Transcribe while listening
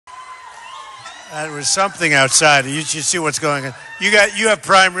That was something outside. You should see what's going on. You have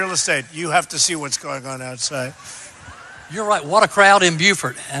prime real estate. You have to see what's going on outside. You're right. What a crowd in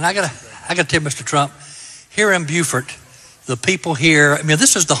Beaufort. And I gotta tell you, Mr. Trump, here in Beaufort, the people here, I mean,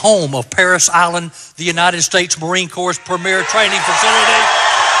 this is the home of Paris Island, the United States Marine Corps' premier training facility.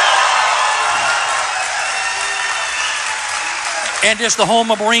 And it's the home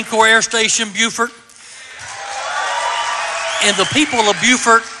of Marine Corps Air Station Beaufort. And the people of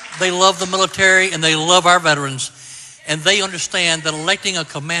Beaufort, they love the military and they love our veterans. And they understand that electing a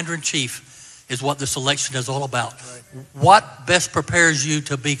commander-in-chief is what this election is all about. Right. What best prepares you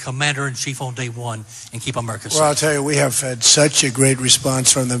to be commander-in-chief on day one and keep America safe? Well, I'll tell you, we have had such a great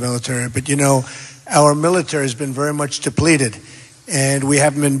response from the military. But, you know, our military has been very much depleted. And we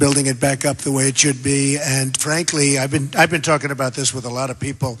haven't been building it back up the way it should be. And frankly, I've been talking about this with a lot of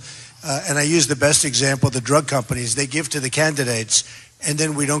people. And I use the best example, the drug companies. They give to the candidates, and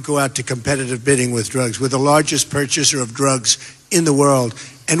then we don't go out to competitive bidding with drugs. We're the largest purchaser of drugs in the world,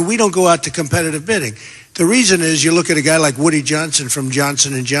 and we don't go out to competitive bidding. The reason is you look at a guy like Woody Johnson from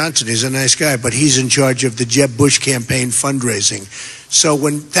Johnson & Johnson. He's a nice guy, but he's in charge of the Jeb Bush campaign fundraising. So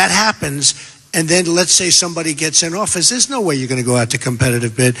when that happens, and then let's say somebody gets in office, there's no way you're going to go out to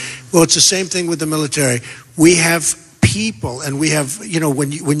competitive bid. Well, it's the same thing with the military. We have people, and we have, you know,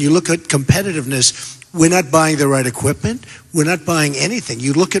 when you look at competitiveness, we're not buying the right equipment. We're not buying anything.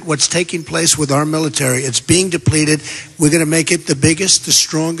 You look at what's taking place with our military. It's being depleted. We're going to make it the biggest, the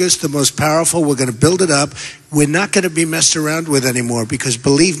strongest, the most powerful. We're going to build it up. We're not going to be messed around with anymore because,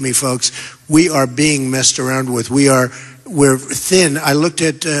 believe me, folks, we are being messed around with. We're thin. I looked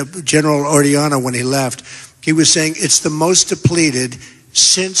at General Orellana when he left. He was saying it's the most depleted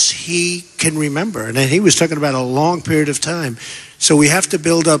since he can remember. And he was talking about a long period of time. So we have to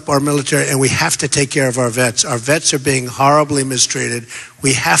build up our military, and we have to take care of our vets. Our vets are being horribly mistreated.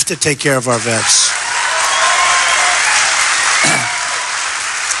 We have to take care of our vets.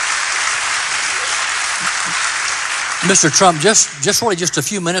 Mr. Trump, just a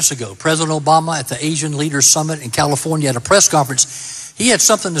few minutes ago, President Obama at the Asian Leaders Summit in California at a press conference, he had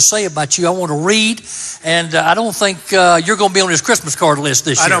something to say about you I want to read, and I don't think you're going to be on his Christmas card list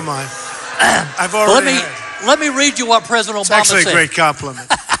this year. I don't mind. I've already Let me read you what President Obama said. It's actually a great compliment.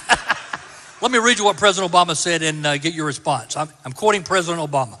 Let me read you what President Obama said and get your response. I'm quoting President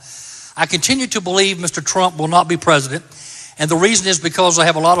Obama. I continue to believe Mr. Trump will not be president, and the reason is because I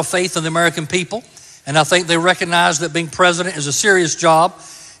have a lot of faith in the American people, and I think they recognize that being president is a serious job.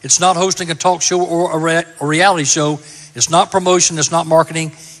 It's not hosting a talk show or a reality show. It's not promotion. It's not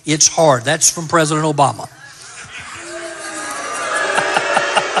marketing. It's hard. That's from President Obama.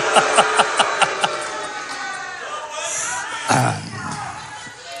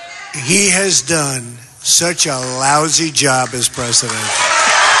 He has done such a lousy job as president.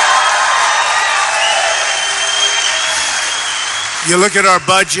 You look at our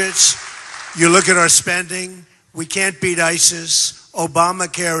budgets, you look at our spending, we can't beat ISIS.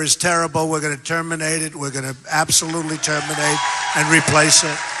 Obamacare is terrible. We're going to terminate it. We're going to absolutely terminate and replace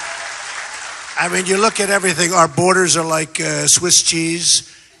it. I mean, you look at everything. Our borders are like Swiss cheese.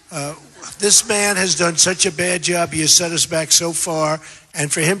 This man has done such a bad job. He has set us back so far. And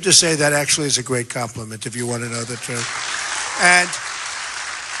for him to say that actually is a great compliment, if you want to know the truth. And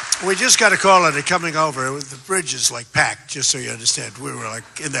we just got a call on it coming over. The bridge is like packed, just so you understand. We were like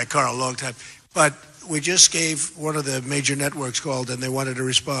in that car a long time. But we just gave one of the major networks called, and they wanted a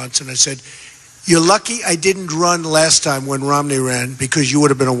response. And I said, you're lucky I didn't run last time when Romney ran, because you would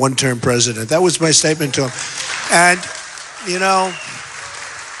have been a one-term president. That was my statement to him. And, you know,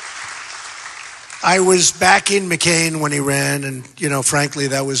 I was backing McCain when he ran, and, you know, frankly,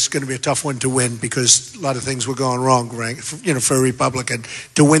 that was going to be a tough one to win because a lot of things were going wrong, right? You know, for a Republican.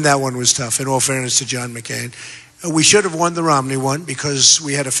 To win that one was tough, in all fairness to John McCain. We should have won the Romney one because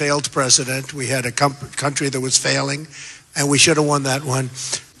we had a failed president. We had a country that was failing, and we should have won that one.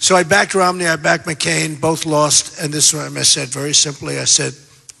 So I backed Romney, I backed McCain, both lost, and this time I said very simply, I said,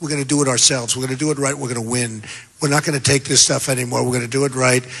 we're going to do it ourselves. We're going to do it right. We're going to win. We're not going to take this stuff anymore. We're going to do it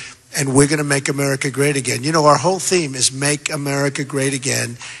right. And we're going to make America great again. You know, our whole theme is make America great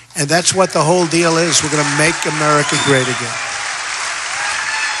again. And that's what the whole deal is. We're going to make America great again.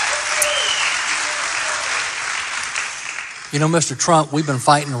 You know, Mr. Trump, we've been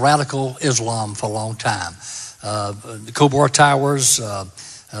fighting radical Islam for a long time. The Cobra Towers,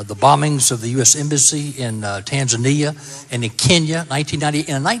 the bombings of the U.S. Embassy in Tanzania and in Kenya, 1990.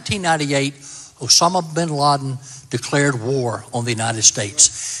 And in 1998, Osama bin Laden declared war on the United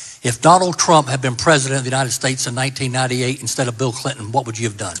States. If Donald Trump had been president of the United States in 1998 instead of Bill Clinton, what would you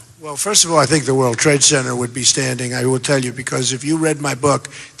have done? Well, first of all, I think the World Trade Center would be standing, I will tell you, because if you read my book,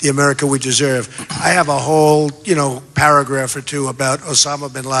 The America We Deserve, I have a whole, paragraph or two about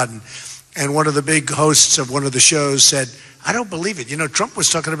Osama bin Laden. And one of the big hosts of one of the shows said, I don't believe it. Trump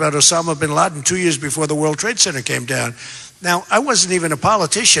was talking about Osama bin Laden 2 years before the World Trade Center came down. Now, I wasn't even a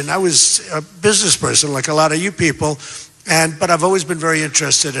politician. I was a business person like a lot of you people. But I've always been very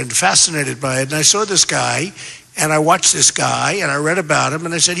interested and fascinated by it. And I saw this guy, and I watched this guy, and I read about him,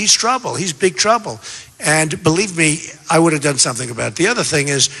 and I said, he's trouble. He's big trouble. And believe me, I would have done something about it. The other thing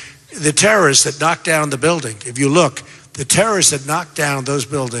is the terrorists that knocked down the building. If you look, the terrorists that knocked down those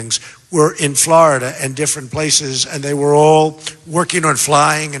buildings were in Florida and different places, and they were all working on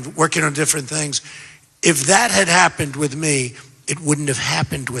flying and working on different things. If that had happened with me, it wouldn't have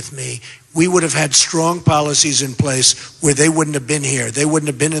happened with me. We would have had strong policies in place where they wouldn't have been here. They wouldn't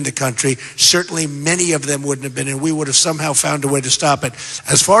have been in the country. Certainly many of them wouldn't have been, and we would have somehow found a way to stop it.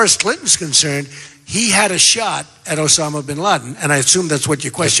 As far as Clinton's concerned, he had a shot at Osama bin Laden, and I assume that's what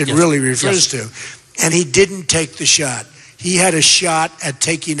your question really refers to. And he didn't take the shot. He had a shot at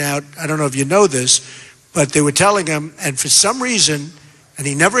taking out, I don't know if you know this, but they were telling him, and for some reason, and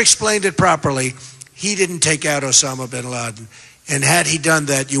he never explained it properly, he didn't take out Osama bin Laden. And had he done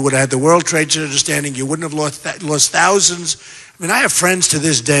that, you would have had the World Trade Center standing. You wouldn't have lost thousands. I mean, I have friends to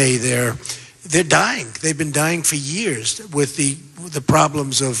this day. They're dying. They've been dying for years with the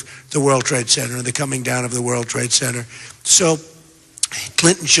problems of the World Trade Center and the coming down of the World Trade Center. So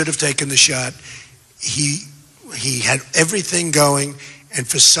Clinton should have taken the shot. He had everything going, and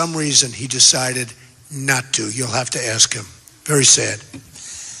for some reason he decided not to. You'll have to ask him. Very sad.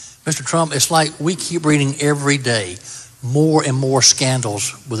 Mr. Trump, it's like we keep reading every day more and more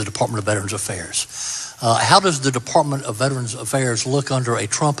scandals with the Department of Veterans Affairs. How does the Department of Veterans Affairs look under a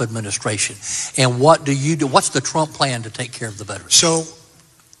Trump administration? And what do you do? What's the Trump plan to take care of the veterans? So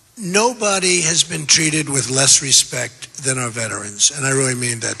nobody has been treated with less respect than our veterans. And I really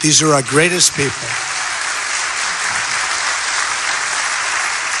mean that. These are our greatest people.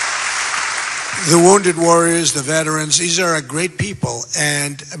 The wounded warriors, the veterans, these are a great people.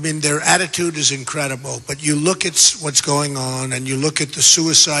 And, I mean, their attitude is incredible. But you look at what's going on, and you look at the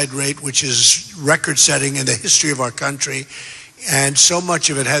suicide rate, which is record-setting in the history of our country, and so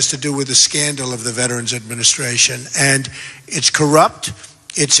much of it has to do with the scandal of the Veterans Administration. And it's corrupt,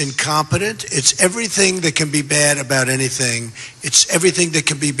 it's incompetent, it's everything that can be bad about anything. It's everything that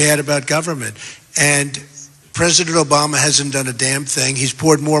can be bad about government. And President Obama hasn't done a damn thing. He's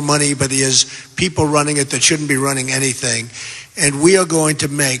poured more money, but he has people running it that shouldn't be running anything. And we are going to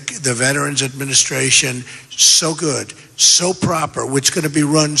make the Veterans Administration so good, so proper, which is going to be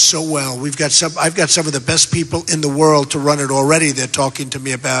run so well. I've got some of the best people in the world to run it already. They're talking to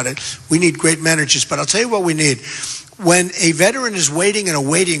me about it. We need great managers, but I'll tell you what we need. When a veteran is waiting in a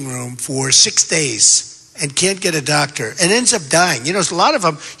waiting room for 6 days and can't get a doctor and ends up dying. A lot of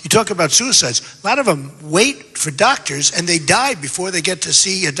them, you talk about suicides, a lot of them wait for doctors and they die before they get to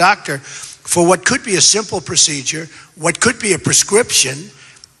see a doctor for what could be a simple procedure, what could be a prescription,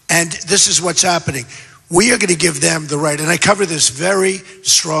 and this is what's happening. We are going to give them the right, and I cover this very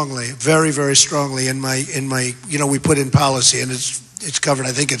strongly, very, very strongly in my we put in policy, and it's covered.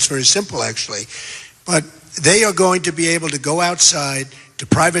 I think it's very simple, actually. But they are going to be able to go outside to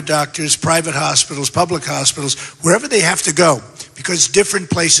private doctors, private hospitals, public hospitals, wherever they have to go, because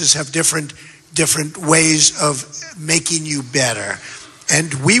different places have different ways of making you better.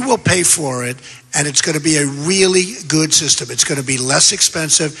 And we will pay for it, and it's going to be a really good system. It's going to be less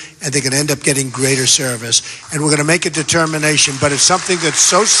expensive, and they're going to end up getting greater service. And we're going to make a determination, but it's something that's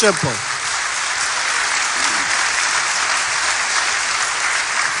so simple.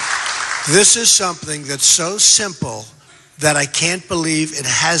 This is something that's so simple that I can't believe it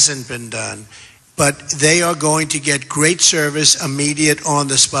hasn't been done. But they are going to get great service, immediate, on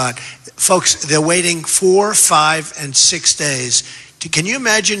the spot. Folks, they're waiting 4, 5, and 6 days. Can you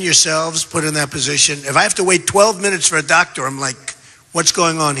imagine yourselves put in that position? If I have to wait 12 minutes for a doctor, I'm like, what's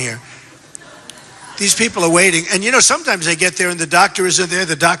going on here? These people are waiting. And sometimes they get there and the doctor isn't there.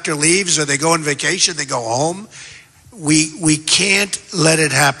 The doctor leaves, or they go on vacation, they go home. We can't let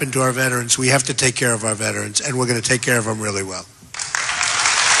it happen to our veterans. We have to take care of our veterans, and we're going to take care of them really well.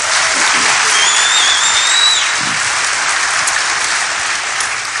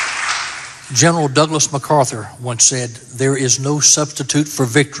 General Douglas MacArthur once said, "There is no substitute for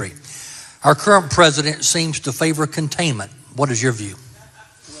victory." Our current president seems to favor containment. What is your view?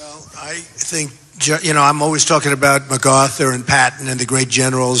 Well, I think, I'm always talking about MacArthur and Patton and the great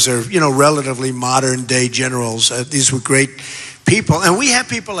generals. They're, relatively modern day generals. These were great people, and we have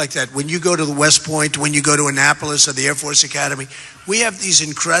people like that. When you go to the West Point, when you go to Annapolis or the Air Force Academy, we have these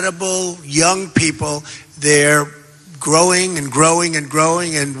incredible young people. They're growing and growing and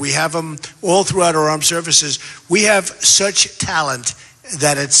growing, and we have them all throughout our armed services. We have such talent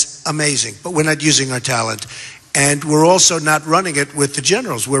that it's amazing, but we're not using our talent. And we're also not running it with the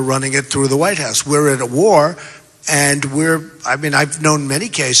generals. We're running it through the White House. We're at a war, and I've known many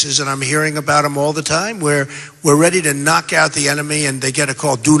cases, and I'm hearing about them all the time, where we're ready to knock out the enemy, and they get a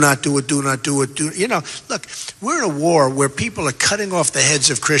call, do not do it, do not do it. Look, we're in a war where people are cutting off the heads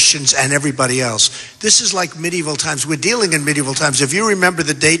of Christians and everybody else. This is like medieval times. We're dealing in medieval times. If you remember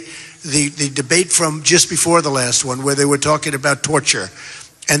the debate from just before the last one, where they were talking about torture,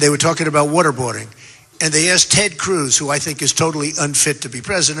 and they were talking about waterboarding, and they asked Ted Cruz, who I think is totally unfit to be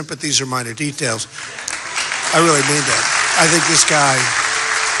president, but these are minor details. I really mean that. I think this guy,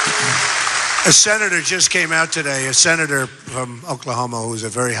 a senator just came out today, a senator from Oklahoma who's a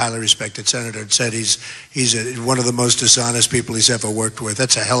very highly respected senator, and said he's one of the most dishonest people he's ever worked with.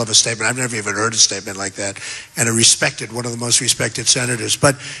 That's a hell of a statement. I've never even heard a statement like that. And one of the most respected senators.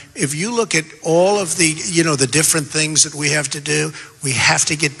 But if you look at all of the different things that we have to do, we have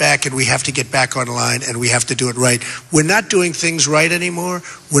to get back, and we have to get back online, and we have to do it right. We're not doing things right anymore.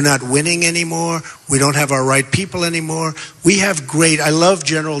 We're not winning anymore. We don't have our right people anymore. We have I love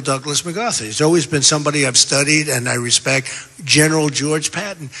General Douglas MacArthur. He's always been somebody I've studied and I respect. General George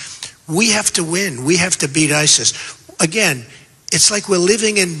Patton. We have to win. We have to beat ISIS. Again, it's like we're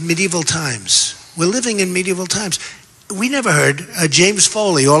living in medieval times. We're living in medieval times. We never heard James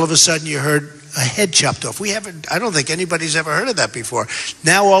Foley. All of a sudden you heard a head chopped off. I don't think anybody's ever heard of that before.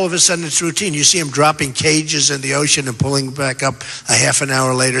 Now all of a sudden it's routine. You see him dropping cages in the ocean and pulling back up a half an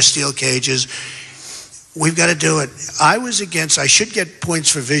hour later, steel cages. We've got to do it. I should get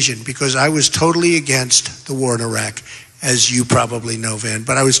points for vision, because I was totally against the war in Iraq, as you probably know, Van,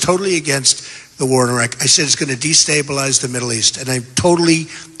 but I was totally against the war in Iraq. I said it's going to destabilize the Middle East, and I totally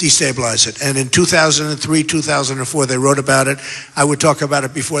destabilized it. And in 2003, 2004, they wrote about it. I would talk about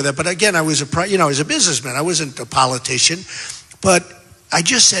it before that. But again, I was a businessman. I wasn't a politician. But I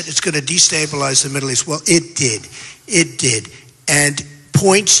just said it's going to destabilize the Middle East. Well, it did. It did. And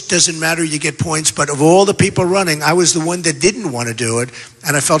points doesn't matter, you get points, but of all the people running, I was the one that didn't want to do it,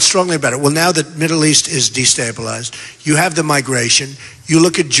 and I felt strongly about it. Well, now that Middle East is destabilized, you have the migration, you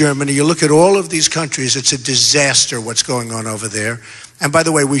look at Germany, you look at all of these countries, it's a disaster what's going on over there. And by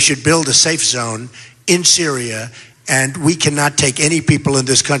the way, we should build a safe zone in Syria, and we cannot take any people in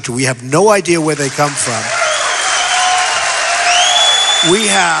this country. We have no idea where they come from. We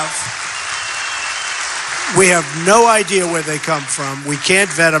have no idea where they come from. We can't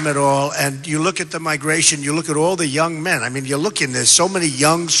vet them at all. And you look at the migration, you look at all the young men. I mean, there's so many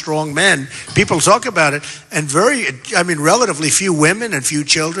young, strong men. People talk about it. And relatively few women and few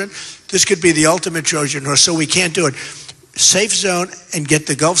children. This could be the ultimate Trojan horse, so we can't do it. Safe zone and get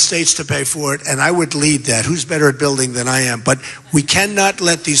the Gulf states to pay for it, and I would lead that. Who's better at building than I am? But we cannot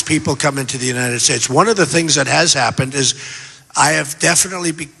let these people come into the United States. One of the things that has happened is I have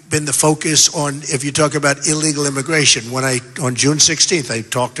definitely been the focus on, if you talk about illegal immigration, on June 16th, I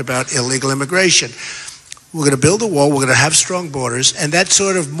talked about illegal immigration. We're going to build a wall, we're going to have strong borders, and that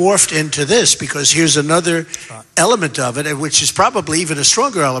sort of morphed into this, because here's another element of it, which is probably even a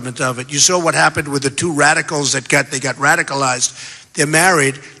stronger element of it. You saw what happened with the two radicals that got radicalized. They're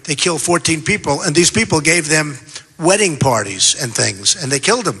married, they killed 14 people, and these people gave them wedding parties and things, and they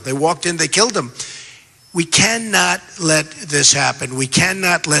killed them. They walked in, they killed them. We cannot let this happen. We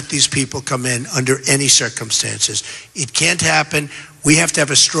cannot let these people come in under any circumstances. It can't happen. We have to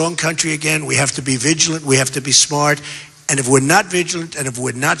have a strong country again. We have to be vigilant. We have to be smart. And if we're not vigilant and if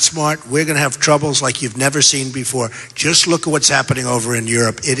we're not smart, we're going to have troubles like you've never seen before. Just look at what's happening over in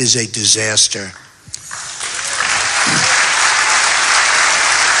Europe. It is a disaster.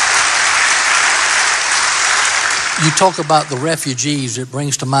 You talk about the refugees, it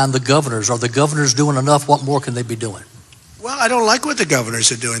brings to mind the governors. Are the governors doing enough? What more can they be doing? Well, I don't like what the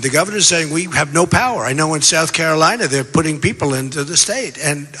governors are doing. The governor's saying we have no power. I know in South Carolina they're putting people into the state.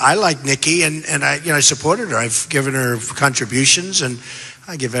 And I like Nikki, and I supported her. I've given her contributions, and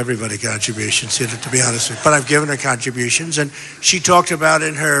I give everybody contributions, to be honest with you. But I've given her contributions. And she talked about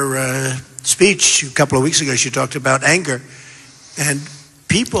in her speech a couple of weeks ago, she talked about anger. And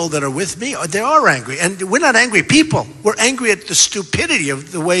people that are with me, they are angry. And we're not angry people. We're angry at the stupidity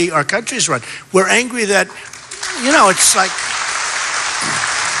of the way our country's run. We're angry that, it's like,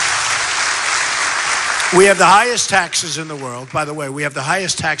 We have the highest taxes in the world. By the way, we have the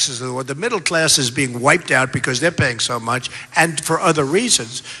highest taxes in the world. The middle class is being wiped out because they're paying so much, and for other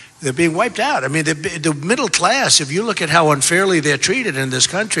reasons. They're being wiped out. I mean, the middle class, if you look at how unfairly they're treated in this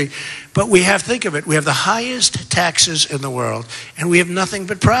country, but think of it, we have the highest taxes in the world, and we have nothing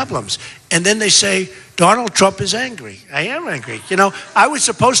but problems. And then they say, Donald Trump is angry. I am angry. You know, I was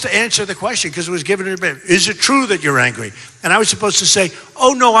supposed to answer the question because it was given to me. Is it true that you're angry? And I was supposed to say,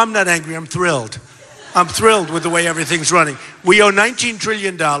 oh, no, I'm not angry. I'm thrilled. I'm thrilled with the way everything's running. We owe $19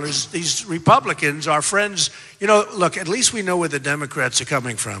 trillion. These Republicans, our friends, you know, look, at least we know where the Democrats are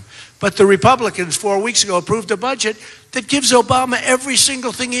coming from. But the Republicans 4 weeks ago approved a budget that gives Obama every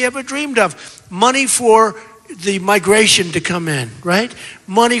single thing he ever dreamed of. Money for the migration to come in, right?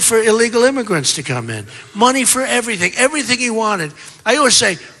 Money for illegal immigrants to come in. Money for everything he wanted. I always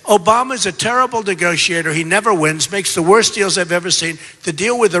say, Obama's a terrible negotiator. He never wins, makes the worst deals I've ever seen. The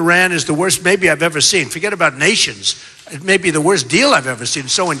deal with Iran is the worst maybe I've ever seen. Forget about nations. It may be the worst deal I've ever seen.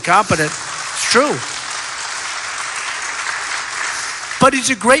 So incompetent. It's true. But he's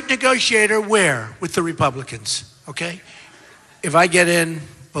a great negotiator where? With the Republicans, okay? If I get in,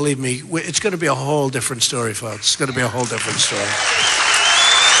 believe me, it's going to be a whole different story, folks. It's going to be a whole different story.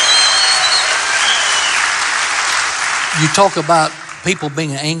 You talk about people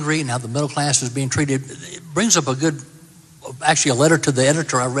being angry and how the middle class is being treated. It brings up actually a letter to the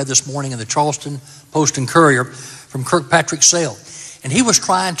editor I read this morning in the Charleston Post and Courier from Kirkpatrick Sale. And he was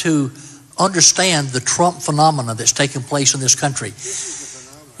trying to understand the Trump phenomena that's taking place in this country.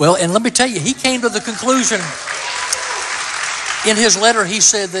 Well, and let me tell you, he came to the conclusion. In his letter, he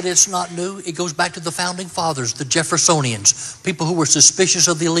said that it's not new. It goes back to the founding fathers, the Jeffersonians, people who were suspicious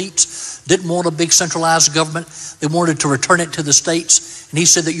of the elites, didn't want a big centralized government. They wanted to return it to the states. And he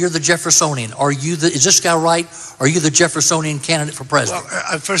said that you're the Jeffersonian. Is this guy right? Are you the Jeffersonian candidate for president?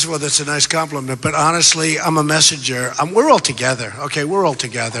 Well, first of all, that's a nice compliment. But honestly, I'm a messenger. We're all together. Okay, we're all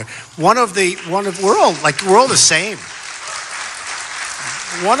together. We're all the same.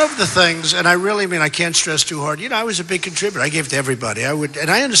 One of the things, and I really mean I can't stress too hard, you know, I was a big contributor. I gave to everybody. And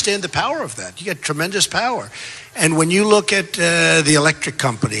I understand the power of that. You get tremendous power. And when you look at the electric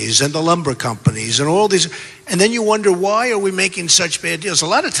companies and the lumber companies and all these, and then you wonder, why are we making such bad deals? A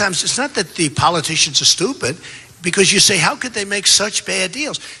lot of times it's not that the politicians are stupid, because you say, how could they make such bad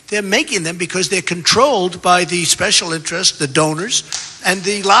deals? They're making them because they're controlled by the special interests, the donors, and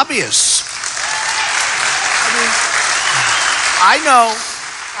the lobbyists. I know.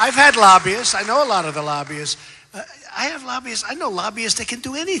 I've had lobbyists. I know a lot of the lobbyists. I have lobbyists. I know lobbyists that can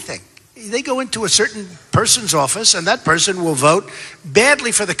do anything. They go into a certain person's office, and that person will vote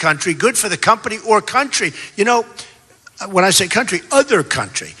badly for the country, good for the company or country. You know, when I say country, other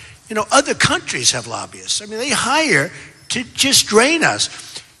country. You know, other countries have lobbyists. I mean, they hire to just drain us.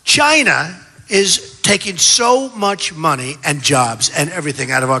 China is taking so much money and jobs and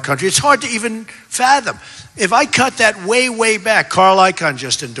everything out of our country. It's hard to even fathom. If I cut that way, way back, Carl Icahn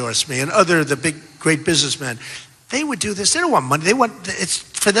just endorsed me and the big, great businessmen, they would do this. They don't want money.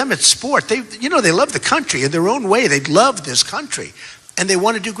 For them, it's sport. They love the country in their own way. They love this country. And they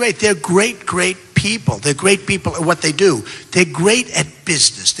want to do great. They're great, great people. They're great people at what they do. They're great at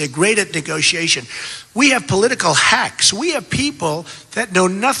business. They're great at negotiation. We have political hacks. We have people that know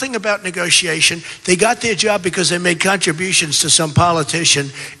nothing about negotiation. They got their job because they made contributions to some politician,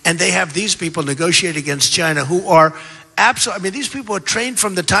 and they have these people negotiate against China who are absolutely, I mean, these people are trained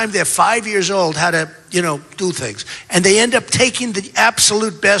from the time they're 5 years old how to, do things. And they end up taking the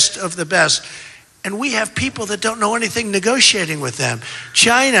absolute best of the best. And we have people that don't know anything negotiating with them.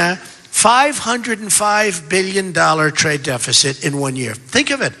 China, $505 billion trade deficit in 1 year.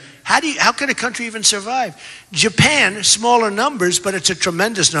 Think of it. How can a country even survive? Japan, smaller numbers, but it's a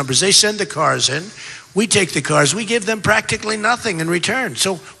tremendous numbers. They send the cars in. We take the cars. We give them practically nothing in return.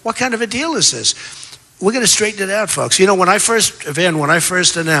 So what kind of a deal is this? We're going to straighten it out, folks. You know, when I first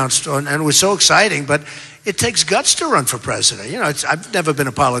announced, and it was so exciting, but it takes guts to run for president. You know, I've never been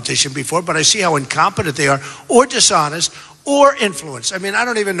a politician before, but I see how incompetent they are, or dishonest, or influence. I mean, I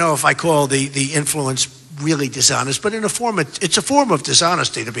don't even know if I call the influence really dishonest, but it's a form of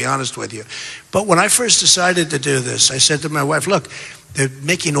dishonesty, to be honest with you. But when I first decided to do this, I said to my wife, look, they're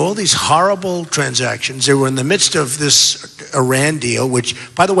making all these horrible transactions. They were in the midst of this Iran deal, which,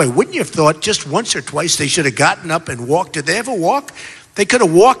 by the way, wouldn't you have thought just once or twice they should have gotten up and walked? Did they ever walk? They could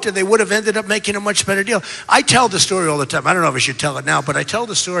have walked and they would have ended up making a much better deal. I tell the story all the time. I don't know if I should tell it now, but I tell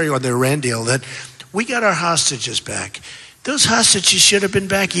the story on the Iran deal that we got our hostages back. Those hostages should have been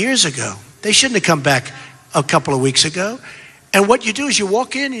back years ago. They shouldn't have come back a couple of weeks ago. And what you do is you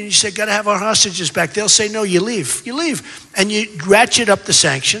walk in and you say, got to have our hostages back. They'll say, no, you leave. You leave. And you ratchet up the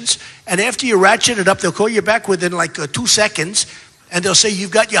sanctions. And after you ratchet it up, they'll call you back within like 2 seconds. And they'll say,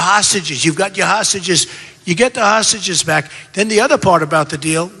 you've got your hostages. You've got your hostages. You get the hostages back. Then the other part about the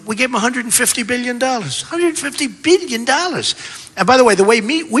deal, we gave them $150 billion. $150 billion. And by the way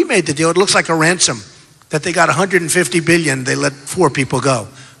we made the deal, it looks like a ransom. That they got $150 billion, they let 4 people go.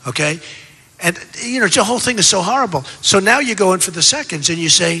 Okay? And, the whole thing is so horrible. So now you go in for the seconds and you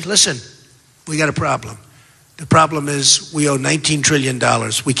say, listen, we got a problem. The problem is we owe $19 trillion.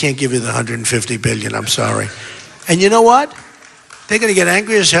 We can't give you the $150 billion. I'm sorry. And you know what? They're going to get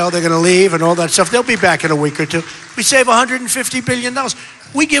angry as hell. They're going to leave and all that stuff. They'll be back in a week or two. We save $150 billion.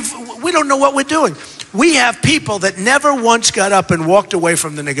 We don't know what we're doing. We have people that never once got up and walked away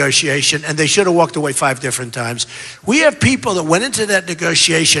from the negotiation, and they should have walked away 5 different times. We have people that went into that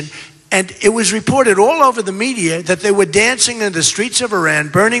negotiation, and it was reported all over the media that they were dancing in the streets of Iran,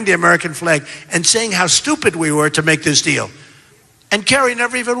 burning the American flag, and saying how stupid we were to make this deal. And Kerry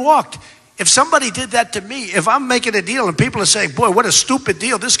never even walked. If somebody did that to me, if I'm making a deal and people are saying, boy, what a stupid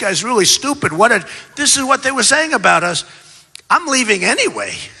deal, this guy's really stupid, this is what they were saying about us, I'm leaving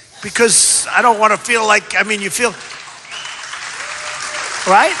anyway, because I don't want to feel like, you feel,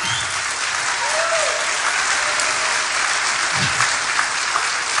 right?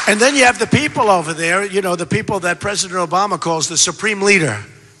 And then you have the people over there, the people that President Obama calls the supreme leader.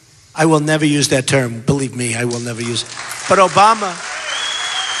 I will never use that term. Believe me, I will never use it. But Obama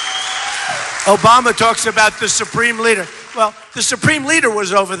talks about the supreme leader. Well, the supreme leader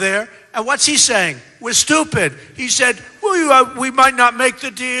was over there, and what's he saying? We're stupid. He said, we might not make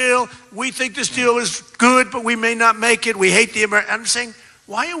the deal. We think this deal is good, but we may not make it. We hate the American. I'm saying,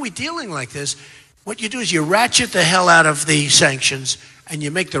 why are we dealing like this? What you do is you ratchet the hell out of the sanctions, and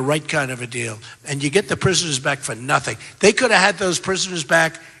you make the right kind of a deal, and you get the prisoners back for nothing. They could have had those prisoners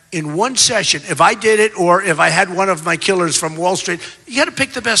back in one session. If I did it, or if I had one of my killers from Wall Street, you got to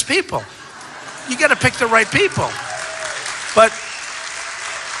pick the best people. You got to pick the right people. But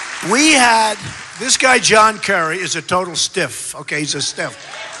we had, this guy John Kerry is a total stiff. Okay, he's a stiff.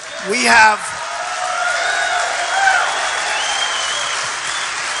 We have,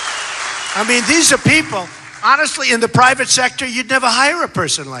 these are people, honestly, in the private sector, you'd never hire a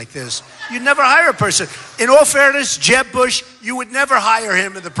person like this. You'd never hire a person. In all fairness, Jeb Bush, you would never hire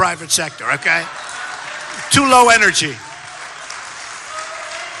him in the private sector, okay? Too low energy.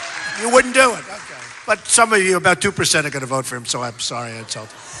 You wouldn't do it, okay. But some of you, about 2%, are going to vote for him, so I'm sorry I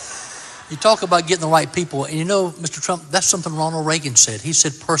insulted. You talk about getting the right people, and Mr. Trump, that's something Ronald Reagan said. He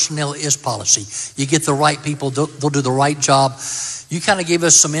said personnel is policy. You get the right people, they'll do the right job. You kind of gave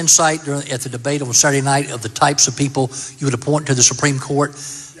us some insight at the debate on Saturday night of the types of people you would appoint to the Supreme Court.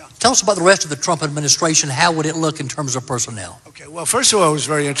 Yeah. Tell us about the rest of the Trump administration. How would it look in terms of personnel? Okay, well, first of all, it was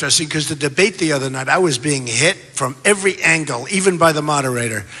very interesting because the debate the other night, I was being hit from every angle, even by the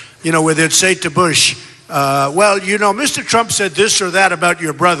moderator, where they'd say to Bush, Mr. Trump said this or that about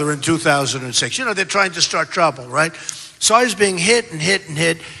your brother in 2006. They're trying to start trouble, right? So I was being hit and hit and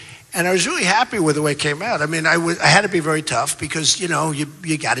hit. And I was really happy with the way it came out. I had to be very tough because, you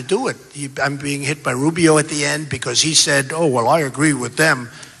got to do it. I'm being hit by Rubio at the end because he said, oh, well, I agree with them.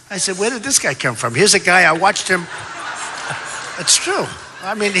 I said, where did this guy come from? Here's a guy, I watched him. It's true.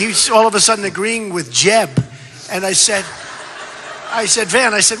 He's all of a sudden agreeing with Jeb. And I said,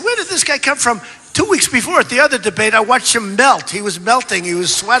 Van, where did this guy come from? 2 weeks before at the other debate, I watched him melt. He was melting. He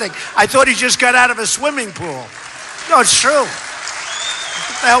was sweating. I thought he just got out of a swimming pool. No, it's true.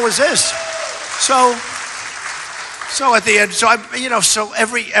 What the hell was this? So at the end, so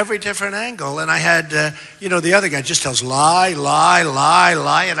every different angle. And I had, the other guy just tells lie.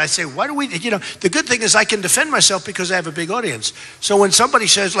 And I say, why do we, the good thing is I can defend myself because I have a big audience. So when somebody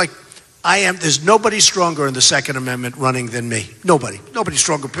says there's nobody stronger in the Second Amendment running than me. Nobody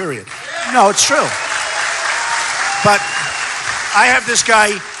stronger, period. No, it's true. But I have this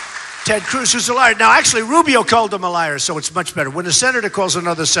guy, Ted Cruz, who's a liar. Now, actually, Rubio called him a liar, so it's much better. When a senator calls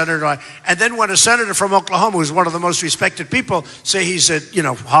another senator, and then when a senator from Oklahoma, who's one of the most respected people, say he's,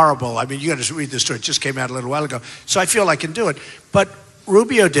 horrible. You got to read this story. It just came out a little while ago. So I feel I can do it. But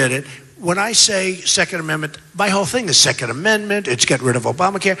Rubio did it. When I say Second Amendment, my whole thing is Second Amendment. It's get rid of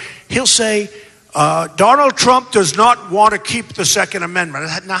Obamacare. He'll say, Donald Trump does not want to keep the Second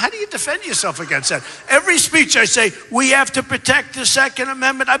Amendment. Now, how do you defend yourself against that? Every speech I say, we have to protect the Second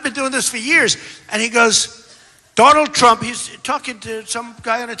Amendment. I've been doing this for years. And he goes, Donald Trump, he's talking to some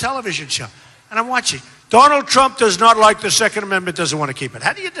guy on a television show. And I'm watching. Donald Trump does not like the Second Amendment, doesn't want to keep it.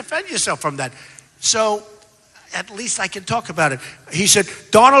 How do you defend yourself from that? So at least I can talk about it. He said,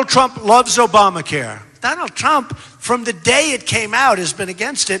 Donald Trump loves Obamacare. Donald Trump, from the day it came out, has been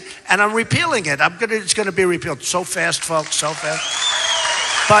against it, and I'm repealing it. It's going to be repealed so fast, folks, so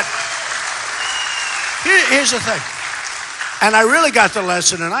fast. But here's the thing. And I really got the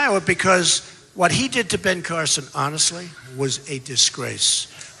lesson in Iowa because what he did to Ben Carson, honestly, was a disgrace.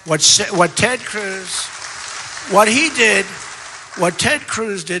 What Ted Cruz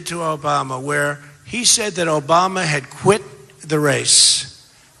did to Obama, where he said that Obama had quit the race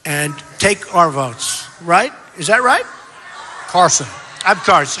and take our votes, right? Is that right? Carson. I'm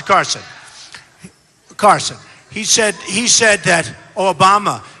Carson. Carson. He said that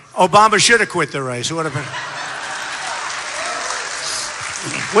Obama should have quit the race. It would have been.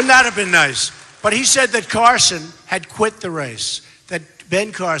 Wouldn't that have been nice? But he said that Carson had quit the race. That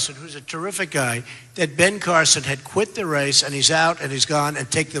Ben Carson, who's a terrific guy, that Ben Carson had quit the race and he's out and he's gone and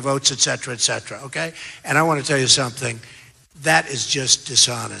take the votes, et cetera, okay? And I want to tell you something. That is just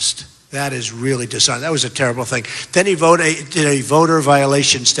dishonest. That is really dishonest. That was a terrible thing. Then he did a voter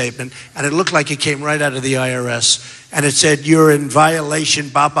violation statement, and it looked like it came right out of the IRS. And it said, you're in violation,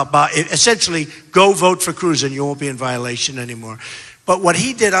 blah, blah, blah. Essentially, go vote for Cruz and you won't be in violation anymore. But what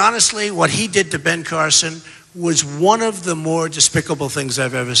he did, honestly, what he did to Ben Carson was one of the more despicable things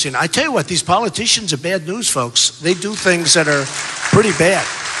I've ever seen. I tell you what, these politicians are bad news, folks. They do things that are pretty bad.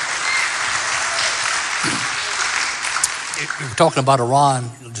 We were talking about Iran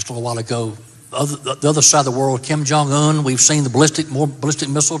just a little while ago. The other side of the world, Kim Jong-un, we've seen the more ballistic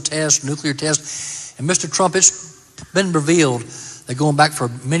missile tests, nuclear tests. And Mr. Trump, it's been revealed that going back for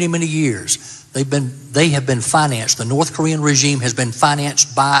many, many years, they have been financed. The North Korean regime has been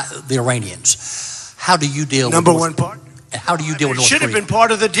financed by the Iranians. How do you deal with one partner? How do you deal with North Korea? It should have been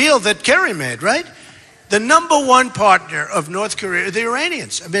part of the deal that Kerry made, right? The number one partner of North Korea are the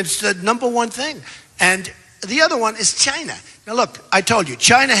Iranians. I mean, it's the number one thing. And the other one is China. Now, look, I told you,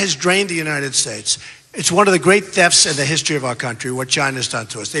 China has drained the United States. It's one of the great thefts in the history of our country, what China's done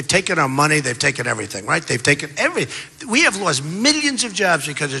to us. They've taken our money. They've taken everything, right? They've taken everything. We have lost millions of jobs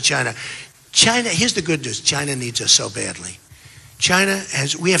because of China. China, here's the good news. China needs us so badly.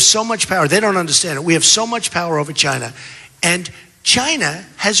 We have so much power. They don't understand it. We have so much power over China. And China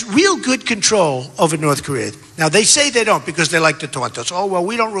has real good control over North Korea. Now, they say they don't because they like to taunt us. Oh, well,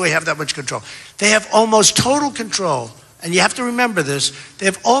 we don't really have that much control. They have almost total control. And you have to remember this. They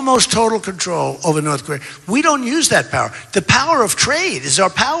have almost total control over North Korea. We don't use that power. The power of trade is our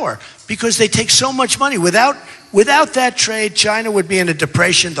power because they take so much money. Without that trade, China would be in a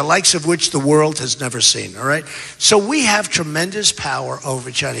depression, the likes of which the world has never seen, all right? So we have tremendous power over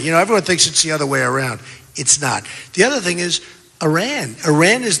China. You know, everyone thinks it's the other way around. It's not. The other thing is Iran.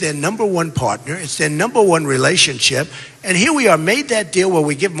 Iran is their number one partner. It's their number one relationship. And here we are, made that deal where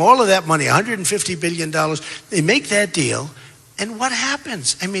we give them all of that money, $150 billion. They make that deal. And what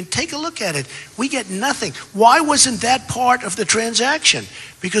happens? I mean, take a look at it. We get nothing. Why wasn't that part of the transaction?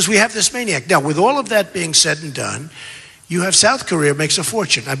 Because we have this maniac. Now, with all of that being said and done, you have South Korea makes a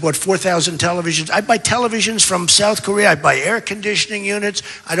fortune. I bought 4,000 televisions. I buy televisions from South Korea. I buy air conditioning units.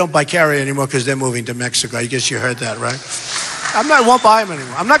 I don't buy Carrier anymore because they're moving to Mexico. I guess you heard that, right? I won't buy them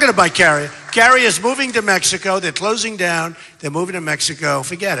anymore. I'm not going to buy Carrier. Carrier is moving to Mexico. They're closing down. They're moving to Mexico.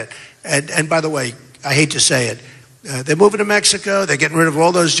 Forget it. And by the way, I hate to say it, they're moving to Mexico. They're getting rid of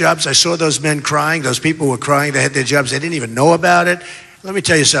all those jobs. I saw those men crying. Those people were crying. They had their jobs. They didn't even know about it. Let me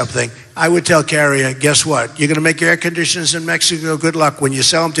tell you something. I would tell Carrier, guess what? You're going to make air conditioners in Mexico? Good luck. When you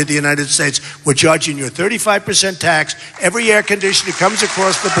sell them to the United States, we're charging you a 35% tax. Every air conditioner comes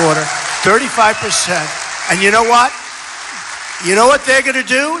across the border, 35%. And you know what? You know what they're going to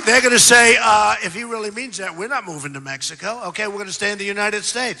do? They're going to say, if he really means that, we're not moving to Mexico. Okay, we're going to stay in the United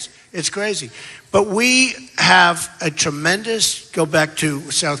States. It's crazy. But we have a tremendous, go back to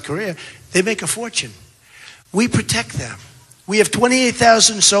South Korea, they make a fortune. We protect them. We have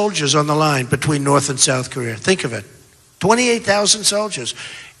 28,000 soldiers on the line between North and South Korea. Think of it. 28,000 soldiers.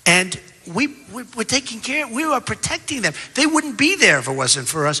 And we're taking care, we are protecting them. They wouldn't be there if it wasn't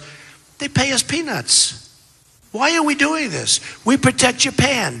for us. They pay us peanuts. Why are we doing this? We protect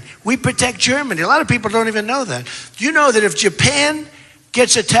Japan. We protect Germany. A lot of people don't even know that. You know that if Japan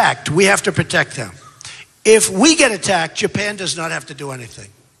gets attacked, we have to protect them. If we get attacked, Japan does not have to do anything.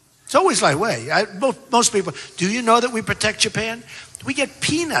 It's always like, wait, most people, do you know that we protect Japan? We get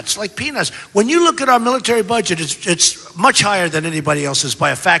peanuts, like peanuts. When you look at our military budget, it's much higher than anybody else's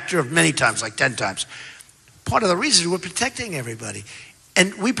by a factor of many times, like 10 times. Part of the reason is we're protecting everybody.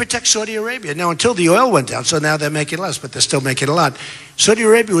 And we protect Saudi Arabia. Now, until the oil went down, so now they're making less, but they're still making a lot. Saudi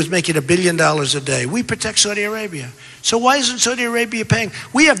Arabia was making $1 billion a day. We protect Saudi Arabia. So why isn't Saudi Arabia paying?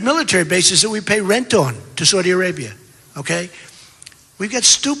 We have military bases that we pay rent on to Saudi Arabia, okay? We've got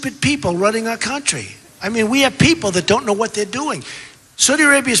stupid people running our country. I mean, we have people that don't know what they're doing. Saudi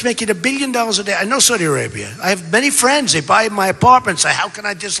Arabia is making $1 billion a day. I know Saudi Arabia. I have many friends. They buy my apartments. How can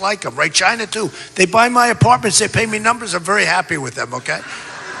I dislike them? Right? China too. They buy my apartments. They pay me numbers. I'm very happy with them, okay?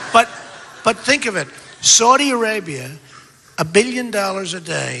 But think of it. Saudi Arabia, $1 billion a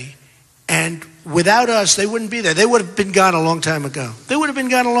day, and without us, they wouldn't be there. They would have been gone a long time ago. They would have been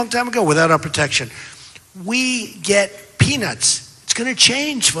gone a long time ago without our protection. We get peanuts. It's going to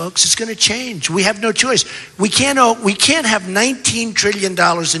change, folks. It's going to change. We have no choice. We can't have $19 trillion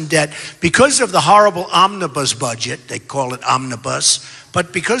in debt because of the horrible omnibus budget. They call it omnibus.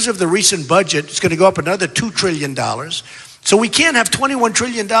 But because of the recent budget, it's going to go up another $2 trillion. So we can't have $21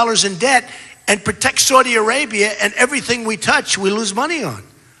 trillion in debt and protect Saudi Arabia, and everything we touch, we lose money on.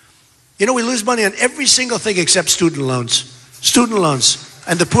 You know, we lose money on every single thing except student loans. Student loans.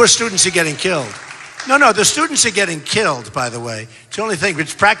 And the poor students are getting killed. No, the students are getting killed, by the way. It's the only thing.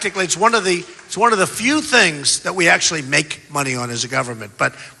 It's practically, it's one of the few things that we actually make money on as a government,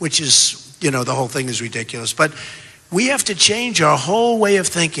 but which is, you know, the whole thing is ridiculous. But we have to change our whole way of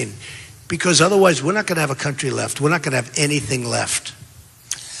thinking, because otherwise we're not going to have a country left. We're not going to have anything left.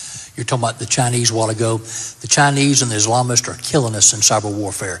 You're talking about the Chinese a while ago. The Chinese and the Islamists are killing us in cyber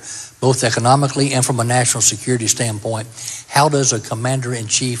warfare, both economically and from a national security standpoint. How does a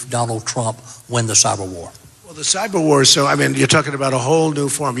commander-in-chief, Donald Trump, win the cyber war? Well, the cyber war is so, I mean, you're talking about a whole new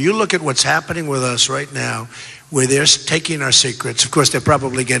form. You look at what's happening with us right now, where they're taking our secrets. Of course, they're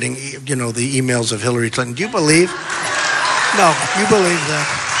probably getting, you know, the emails of Hillary Clinton. Do you believe? No, you believe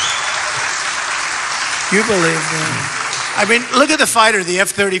that. You believe that. I mean, look at the fighter, the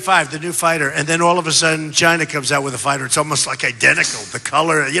F-35, the new fighter, and then all of a sudden China comes out with a fighter. It's almost like identical. The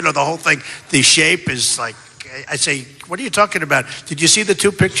color, you know, the whole thing, the shape is like, I say, what are you talking about? Did you see the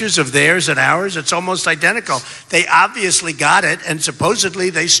two pictures of theirs and ours? It's almost identical. They obviously got it, and supposedly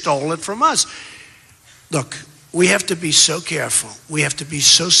they stole it from us. Look, we have to be so careful. We have to be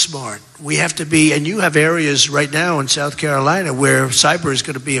so smart. We have to be, and you have areas right now in South Carolina where cyber is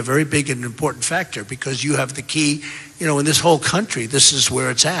going to be a very big and important factor, because you have the key, you know, in this whole country. This is where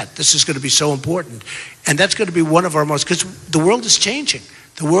it's at. This is going to be so important. And that's going to be one of our most, because the world is changing.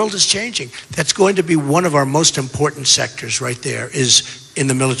 The world is changing. That's going to be one of our most important sectors right there, is in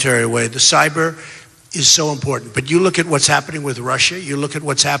the military way. The cyber is so important. But you look at what's happening with Russia, you look at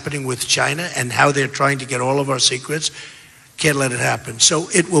what's happening with China and how they're trying to get all of our secrets. Can't let it happen. So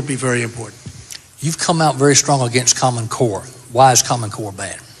it will be very important. You've come out very strong against Common Core. Why is Common Core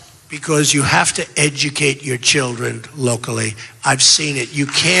bad? Because you have to educate your children locally. I've seen it. You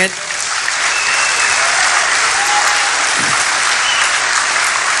can't.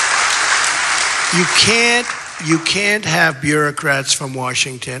 You can't have bureaucrats from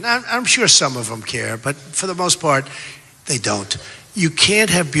Washington. I'm sure some of them care, but for the most part, they don't. You can't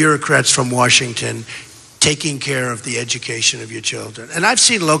have bureaucrats from Washington taking care of the education of your children. And I've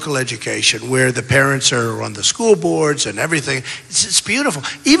seen local education where the parents are on the school boards and everything. It's beautiful.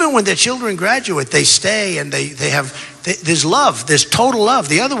 Even when their children graduate, they stay and there's love. There's total love.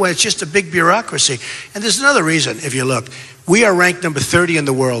 The other way, it's just a big bureaucracy. And there's another reason, if you look. We are ranked number 30 in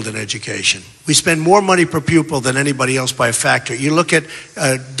the world in education. We spend more money per pupil than anybody else by a factor. You look at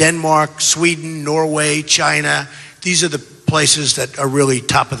Denmark, Sweden, Norway, China. These are the places that are really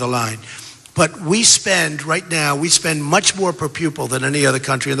top of the line. But we spend, right now, we spend much more per pupil than any other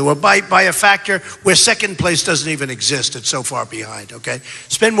country in the world by a factor where second place doesn't even exist. It's so far behind, okay?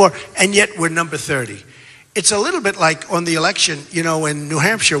 Spend more, and yet we're number 30. It's a little bit like on the election, you know, in New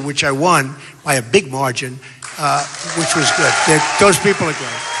Hampshire, which I won by a big margin, which was good. Those people are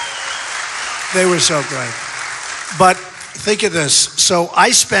great. They were so great. But think of this. So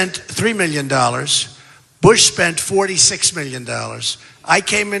I spent $3 million. Bush spent $46 million. I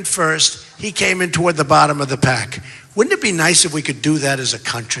came in first. He came in toward the bottom of the pack. Wouldn't it be nice if we could do that as a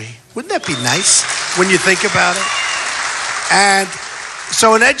country? Wouldn't that be nice when you think about it? And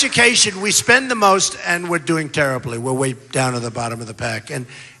so in education, we spend the most and we're doing terribly. We're way down at the bottom of the pack. And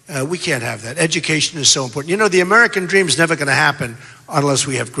we can't have that. Education is so important. You know, the American dream is never going to happen unless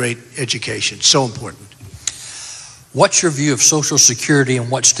we have great education. So important. What's your view of Social Security and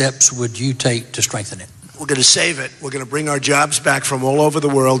what steps would you take to strengthen it? We're going to save it. We're going to bring our jobs back from all over the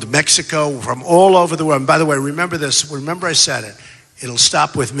world, Mexico, from all over the world. And by the way, remember this. Remember I said it. It'll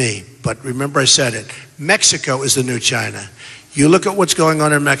stop with me, but remember I said it. Mexico is the new China. You look at what's going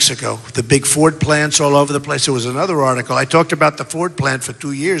on in Mexico, the big Ford plants all over the place. There was another article. I talked about the Ford plant for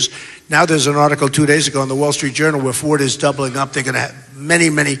 2 years. Now there's an article 2 days ago in the Wall Street Journal where Ford is doubling up. They're going to have many,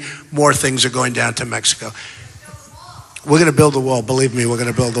 many more things are going down to Mexico. We're going to build a wall. Believe me, we're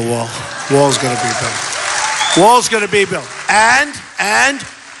going to build a wall. Wall's going to be built. Wall's going to be built. And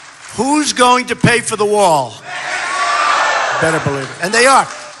Who's going to pay for the wall? Better believe it. And they are.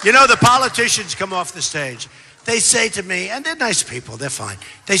 You know, the politicians come off the stage. They say to me, and they're nice people, they're fine.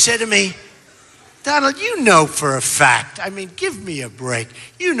 They say to me, Donald, you know for a fact, I mean, give me a break.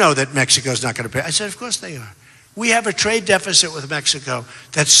 You know that Mexico's not going to pay. I said, of course they are. We have a trade deficit with Mexico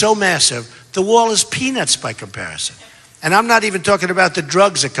that's so massive, the wall is peanuts by comparison. And I'm not even talking about the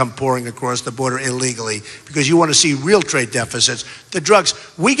drugs that come pouring across the border illegally, because you want to see real trade deficits. The drugs,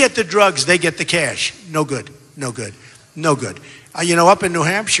 we get the drugs, they get the cash. No good, no good, no good. You know, up in New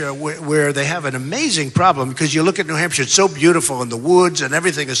Hampshire, where they have an amazing problem, because you look at New Hampshire, it's so beautiful in the woods and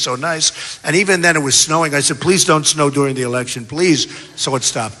everything is so nice. And even then it was snowing. I said, please don't snow during the election, please. So it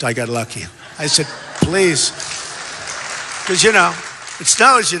stopped. I got lucky. I said, please. Because, you know, it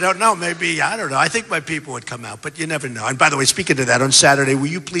snows, you don't know. Maybe, I don't know. I think my people would come out, but you never know. And by the way, speaking of that, on Saturday, will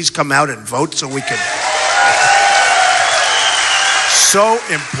you please come out and vote so we can... So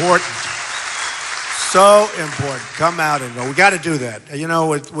important. So important. Come out and vote. We got to do that. You know,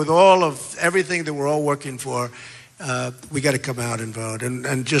 with all of everything that we're all working for, we got to come out and vote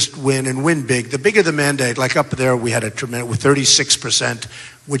and just win and win big. The bigger the mandate, like up there, we had a tremendous, with 36%,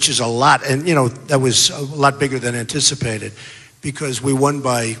 which is a lot. And, you know, that was a lot bigger than anticipated because we won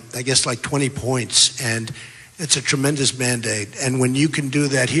by, I guess, like 20 points. And it's a tremendous mandate. And when you can do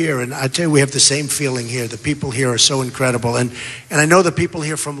that here, and I tell you, we have the same feeling here. The people here are so incredible. And I know the people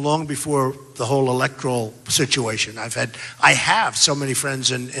here from long before the whole electoral situation. I have so many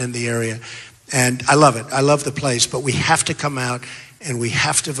friends in the area. And I love it. I love the place. But we have to come out and we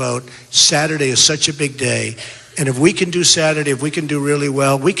have to vote. Saturday is such a big day. And if we can do Saturday, if we can do really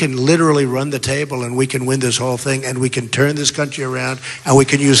well, we can literally run the table and we can win this whole thing and we can turn this country around and we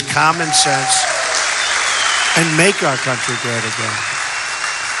can use common sense and make our country great again.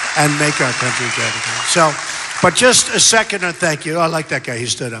 And make our country great again. So, but just a second on, thank you. Oh, I like that guy, he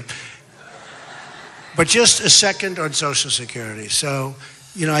stood up. But just a second on Social Security. So,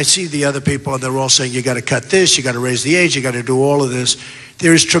 you know, I see the other people and they're all saying you got to cut this, you got to raise the age, you got to do all of this.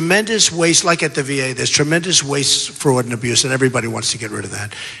 There is tremendous waste, like at the VA, there's tremendous waste, fraud, and abuse, and everybody wants to get rid of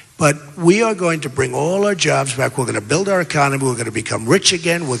that. But we are going to bring all our jobs back. We're going to build our economy. We're going to become rich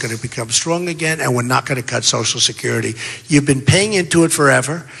again. We're going to become strong again, and we're not going to cut Social Security. You've been paying into it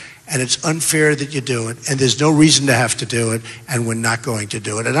forever, and it's unfair that you do it, and there's no reason to have to do it, and we're not going to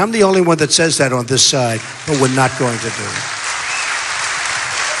do it. And I'm the only one that says that on this side, but we're not going to do it.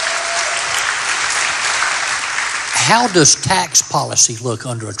 How does tax policy look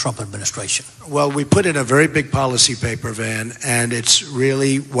under a Trump administration? Well, we put in a very big policy paper, Van, and it's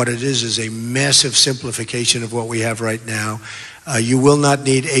really what it is a massive simplification of what we have right now. You will not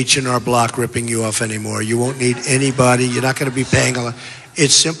need H&R Block ripping you off anymore. You won't need anybody. You're not going to be paying a lot.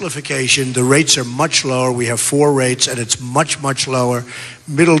 It's simplification. The rates are much lower. We have 4 rates, and it's much, much lower.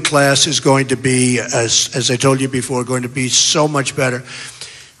 Middle class is going to be, as I told you before, going to be so much better.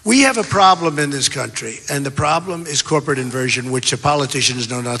 We have a problem in this country, and the problem is corporate inversion, which the politicians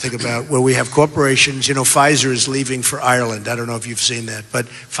know nothing about, where we have corporations. You know, Pfizer is leaving for Ireland. I don't know if you've seen that, but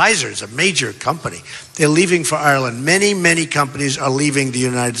Pfizer is a major company. They're leaving for Ireland. Many, many companies are leaving the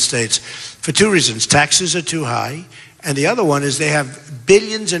United States for 2 reasons. Taxes are too high, and the other one is they have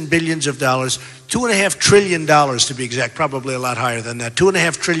billions and billions of dollars, $2.5 trillion to be exact, probably a lot higher than that,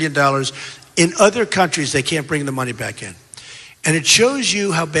 $2.5 trillion in other countries. They can't bring the money back in. And it shows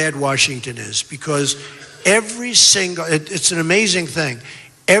you how bad Washington is, because every single, it's an amazing thing,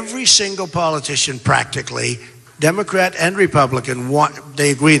 every single politician practically, Democrat and Republican, they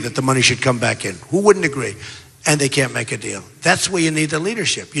agree that the money should come back in. Who wouldn't agree? And they can't make a deal. That's where you need the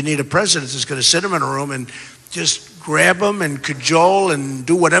leadership. You need a president that's going to sit them in a room and just grab them and cajole and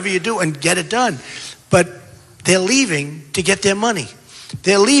do whatever you do and get it done. But they're leaving to get their money.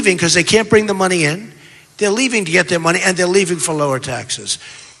 They're leaving because they can't bring the money in. They're leaving to get their money, and they're leaving for lower taxes.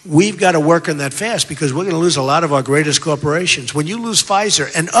 We've got to work on that fast because we're going to lose a lot of our greatest corporations. When you lose Pfizer,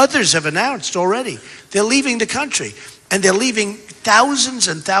 and others have announced already, they're leaving the country, and they're leaving thousands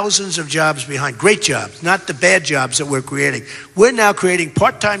and thousands of jobs behind. Great jobs, not the bad jobs that we're creating. We're now creating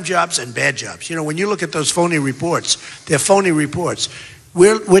part-time jobs and bad jobs. You know, when you look at those phony reports, they're phony reports.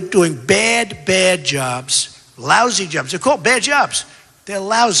 We're doing bad jobs, lousy jobs. They're called bad jobs. They're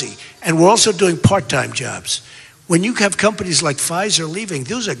lousy. And we're also doing part-time jobs. When you have companies like Pfizer leaving,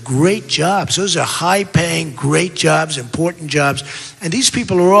 those are great jobs. Those are high-paying, great jobs, important jobs. And these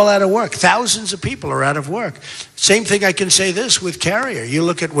people are all out of work. Thousands of people are out of work. Same thing I can say this with Carrier. You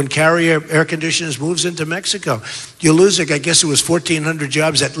look at when Carrier Air Conditioners moves into Mexico, you lose, I guess it was 1,400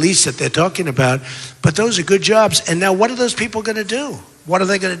 jobs at least that they're talking about. But those are good jobs. And now what are those people going to do? What are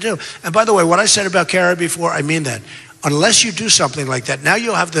they going to do? And by the way, what I said about Carrier before, I mean that. unless you do something like that, now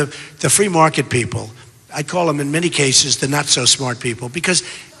you'll have the free market people. I call them in many cases the not so smart people, because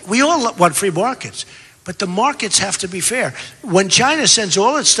we all want free markets. But the markets have to be fair. When China sends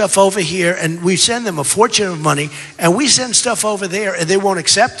all its stuff over here and we send them a fortune of money and we send stuff over there and they won't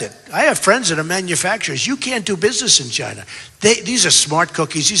accept it. I have friends that are manufacturers. You can't do business in China. These are smart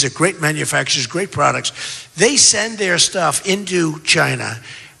cookies. These are great manufacturers, great products. They send their stuff into China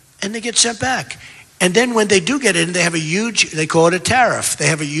and they get sent back. And then when they do get in, they have a huge, they call it a tariff. They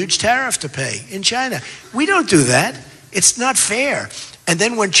have a huge tariff to pay in China. We don't do that. It's not fair. And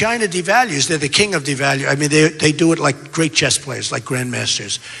then when China devalues, they're the king of devalue. I mean, they do it like great chess players, like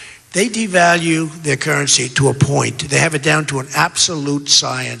grandmasters. They devalue their currency to a point. They have it down to an absolute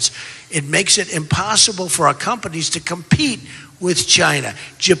science. It makes it impossible for our companies to compete with China.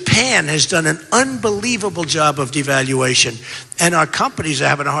 Japan has done an unbelievable job of devaluation, and our companies are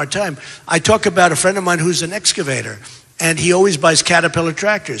having a hard time. I talk about a friend of mine who's an excavator, and he always buys Caterpillar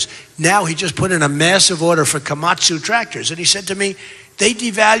tractors. Now he just put in a massive order for Komatsu tractors, and he said to me, they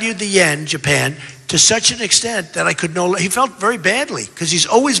devalued the yen, Japan, to such an extent that I could he felt very badly, because he's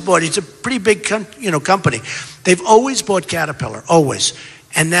always bought, he's a pretty big company. They've always bought Caterpillar, always.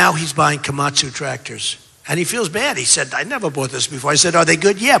 And now he's buying Komatsu tractors. And he feels bad. He said, I never bought this before. I said, are they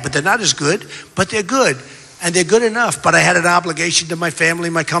good? Yeah, but they're not as good, but they're good. And they're good enough. But I had an obligation to my family,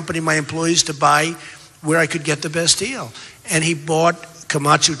 my company, my employees to buy where I could get the best deal. And he bought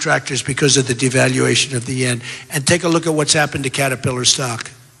Komatsu tractors because of the devaluation of the yen. And take a look at what's happened to Caterpillar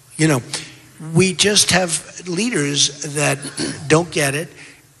stock. You know, we just have leaders that don't get it,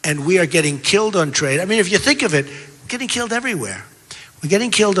 and we are getting killed on trade. I mean, if you think of it, we're getting killed everywhere. We're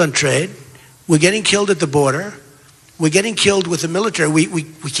getting killed on trade. We're getting killed at the border. We're getting killed with the military. We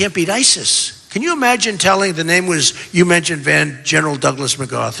can't beat ISIS. Can you imagine telling, the name was, you mentioned General Douglas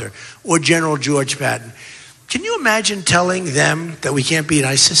MacArthur or General George Patton. Can you imagine telling them that we can't beat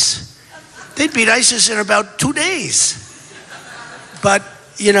ISIS? They'd beat ISIS in about 2 days. But,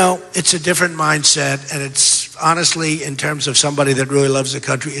 you know, it's a different mindset, and it's honestly, in terms of somebody that really loves the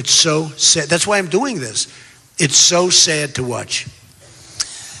country, it's so sad. That's why I'm doing this. It's so sad to watch.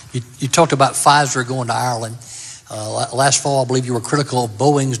 You talked about Pfizer going to Ireland. Last fall, I believe you were critical of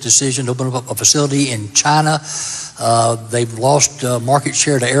Boeing's decision to open up a facility in China. They've lost market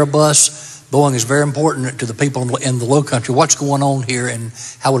share to Airbus. Boeing is very important to the people in the low country. What's going on here, and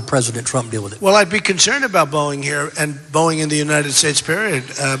how would President Trump deal with it? Well, I'd be concerned about Boeing here and Boeing in the United States, period.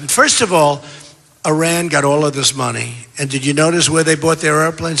 First of all, Iran got all of this money. And did you notice where they bought their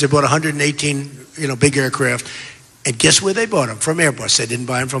airplanes? They bought 118, big aircraft. And guess where they bought them? From Airbus. They didn't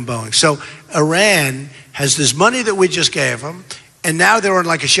buy them from Boeing. So Iran has this money that we just gave them, and now they're on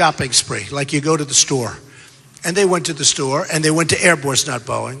like a shopping spree, like you go to the store. And they went to the store, and they went to Airbus, not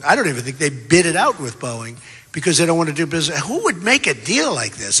Boeing. I don't even think they bid it out with Boeing because they don't want to do business. Who would make a deal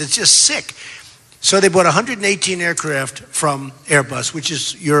like this? It's just sick. So they bought 118 aircraft from Airbus, which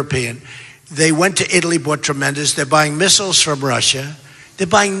is European. They went to Italy, bought tremendous. They're buying missiles from Russia. They're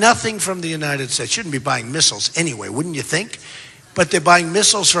buying nothing from the United States. Shouldn't be buying missiles anyway, wouldn't you think? But they're buying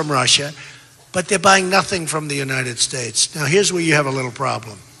missiles from Russia, but they're buying nothing from the United States. Now, here's where you have a little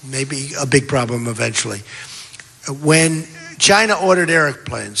problem, maybe a big problem eventually. When China ordered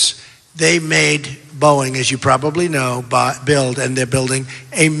airplanes, they made Boeing, as you probably know, build, and they're building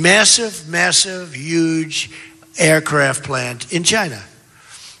a massive, huge aircraft plant in China.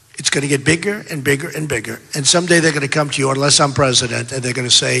 It's going to get bigger and bigger and bigger. And someday they're going to come to you, unless I'm president, and they're going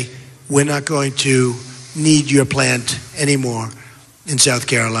to say, we're not going to need your plant anymore in South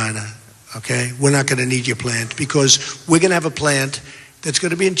Carolina, okay? We're not going to need your plant because we're going to have a plant that's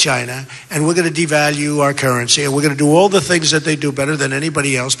going to be in China, and we're going to devalue our currency, and we're going to do all the things that they do better than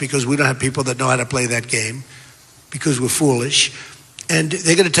anybody else because we don't have people that know how to play that game because we're foolish. And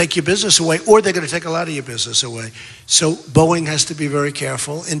they're going to take your business away, or they're going to take a lot of your business away. So Boeing has to be very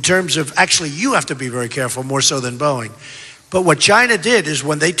careful. In terms of, actually, you have to be very careful, more so than Boeing. But what China did is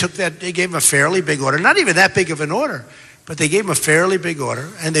when they took that, they gave them a fairly big order. Not even that big of an order, but they gave them a fairly big order,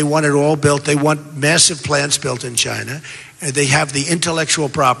 and they want it all built. They want massive plants built in China. And they have the intellectual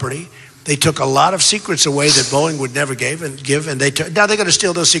property. They took a lot of secrets away that Boeing would never give, and now they're going to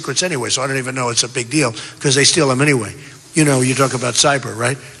steal those secrets anyway, so I don't even know it's a big deal because they steal them anyway. You know, you talk about cyber,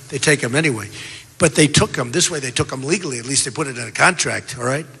 right? They take them anyway. But they took them, this way they took them legally. At least they put it in a contract, all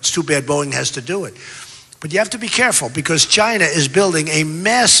right? It's too bad Boeing has to do it. But you have to be careful because China is building a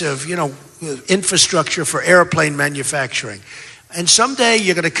massive, infrastructure for airplane manufacturing. And someday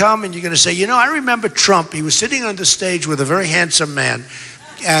you're going to come and you're going to say, I remember Trump. He was sitting on the stage with a very handsome man.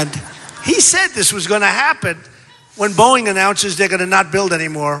 And he said this was going to happen when Boeing announces they're going to not build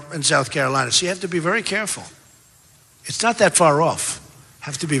anymore in South Carolina. So you have to be very careful. It's not that far off.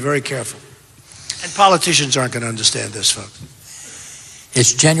 Have to be very careful. And politicians aren't going to understand this, folks.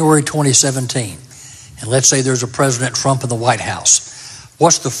 It's January 2017, and let's say there's a President Trump in the White House.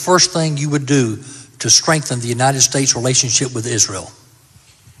 What's the first thing you would do to strengthen the United States relationship with Israel?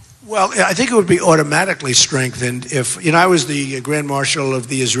 Well, I think it would be automatically strengthened if, I was the Grand Marshal of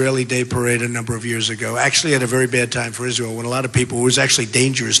the Israeli Day Parade a number of years ago. Actually had a very bad time for Israel when a lot of people, it was actually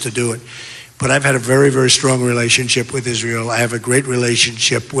dangerous to do it. But I've had a very, very strong relationship with Israel. I have a great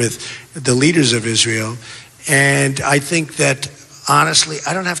relationship with the leaders of Israel. And I think that, honestly,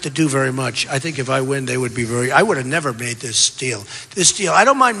 I don't have to do very much. I think if I win, they would be I would have never made this deal. I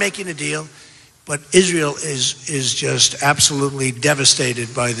don't mind making a deal, but Israel is just absolutely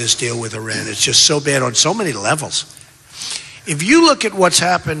devastated by this deal with Iran. It's just so bad on so many levels. If you look at what's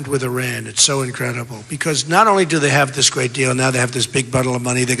happened with Iran, it's so incredible, because not only do they have this great deal, now they have this big bundle of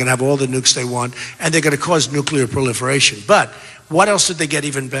money, they're going to have all the nukes they want, and they're going to cause nuclear proliferation. But what else did they get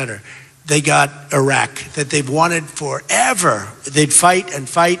even better? They got Iraq, that they've wanted forever. They'd fight and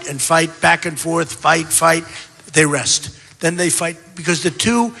fight and fight, back and forth, fight, they rest. Then they fight, because the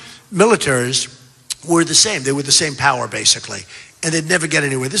two militaries were the same. They were the same power, basically. And they'd never get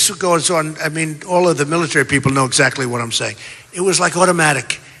anywhere. This goes on, all of the military people know exactly what I'm saying. It was like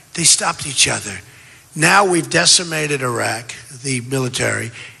automatic. They stopped each other. Now we've decimated Iraq, the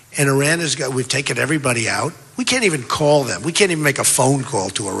military, and Iran we've taken everybody out. We can't even call them. We can't even make a phone call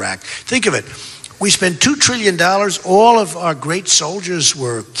to Iraq. Think of it. We spent $2 trillion. All of our great soldiers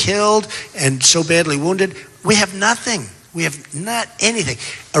were killed and so badly wounded. We have nothing. We have not anything.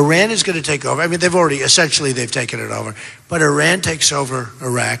 Iran is going to take over. They've taken it over. But Iran takes over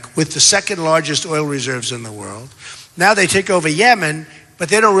Iraq with the second largest oil reserves in the world. Now they take over Yemen, but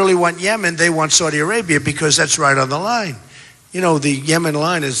they don't really want Yemen. They want Saudi Arabia, because that's right on the line. The Yemen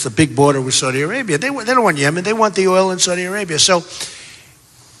line is the big border with Saudi Arabia. They don't want Yemen. They want the oil in Saudi Arabia. So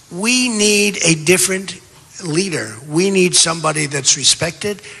we need a different leader. We need somebody that's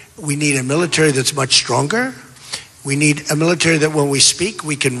respected. We need a military that's much stronger. We need a military that when we speak,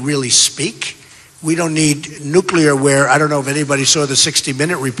 we can really speak. We don't need nuclear where, I don't know if anybody saw the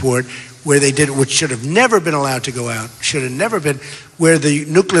 60-minute report where they did it, which should have never been allowed to go out. Should have never been, where the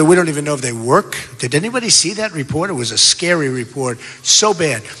nuclear, we don't even know if they work. Did anybody see that report? It was a scary report, so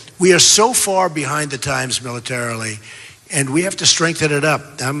bad. We are so far behind the times militarily, and we have to strengthen it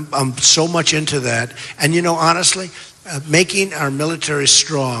up. I'm so much into that. And honestly, making our military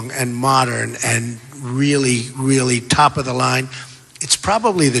strong and modern and really, really top of the line, it's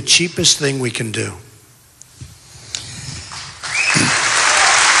probably the cheapest thing we can do.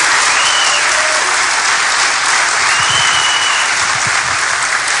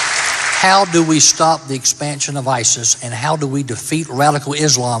 How do we stop the expansion of ISIS, and how do we defeat radical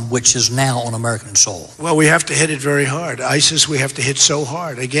Islam, which is now on American soil? Well, we have to hit it very hard. ISIS, we have to hit so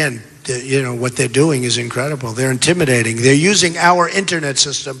hard. Again, what they're doing is incredible. They're intimidating. They're using our internet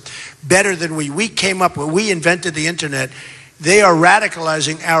system better than we came up with. We invented the internet. They are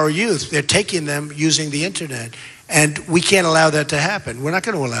radicalizing our youth. They're taking them using the internet. And we can't allow that to happen. We're not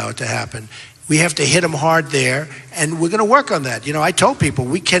going to allow it to happen. We have to hit them hard there, and we're going to work on that. I told people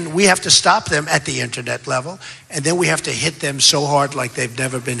we have to stop them at the internet level, and then we have to hit them so hard like they've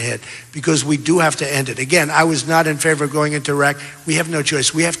never been hit, because we do have to end it. Again, I was not in favor of going into Iraq. We have no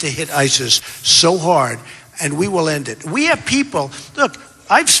choice. We have to hit ISIS so hard, and we will end it. We have people, look,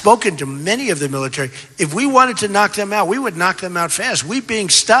 I've spoken to many of the military. If we wanted to knock them out, we would knock them out fast. We're being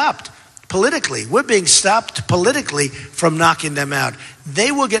stopped politically. We're being stopped politically from knocking them out.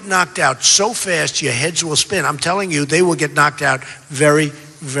 They will get knocked out so fast your heads will spin. I'm telling you, they will get knocked out very,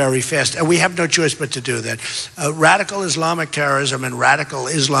 very fast. And we have no choice but to do that. Radical Islamic terrorism and radical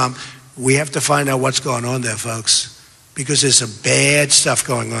Islam, we have to find out what's going on there, folks, because there's some bad stuff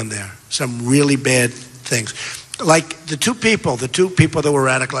going on there, some really bad things. Like the two people that were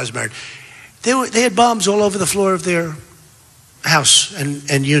radicalized married, they had bombs all over the floor of their house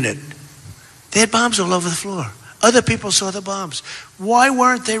and unit. They had bombs all over the floor. Other people saw the bombs. Why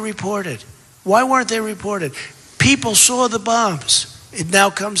weren't they reported? Why weren't they reported? People saw the bombs. It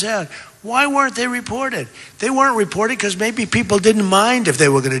now comes out. Why weren't they reported? They weren't reported because maybe people didn't mind if they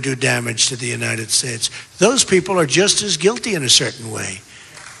were going to do damage to the United States. Those people are just as guilty in a certain way.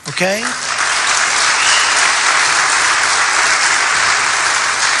 Okay?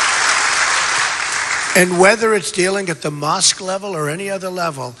 And whether it's dealing at the mosque level or any other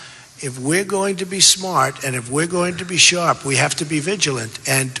level, if we're going to be smart and if we're going to be sharp, we have to be vigilant.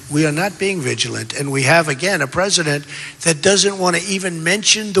 And we are not being vigilant. And we have, again, a president that doesn't want to even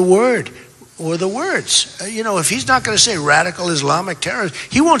mention the word or the words. If he's not going to say radical Islamic terrorist,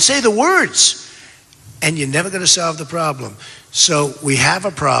 he won't say the words. and you're never going to solve the problem. So we have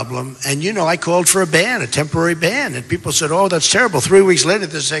a problem, and I called for a ban, a temporary ban, and people said, oh, that's terrible. 3 weeks later,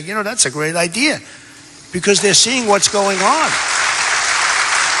 they're saying, that's a great idea, because they're seeing what's going on.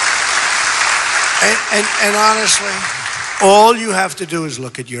 And honestly, all you have to do is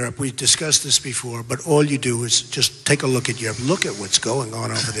look at Europe. We discussed this before, but all you do is just take a look at Europe. Look at what's going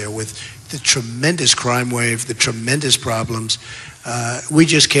on over there with the tremendous crime wave, the tremendous problems. We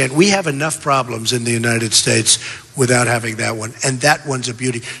just can't. We have enough problems in the United States without having that one, and that one's a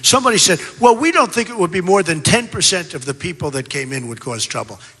beauty. Somebody said, well, we don't think it would be more than 10% of the people that came in would cause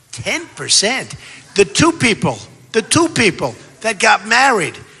trouble. 10%? The two people that got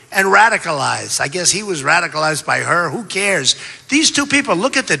married and radicalized. I guess he was radicalized by her. Who cares? These two people,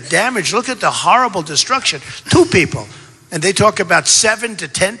 look at the damage. Look at the horrible destruction. Two people. And they talk about 7 to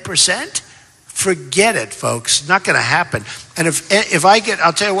 10%? Forget it, folks. Not going to happen. And if I get,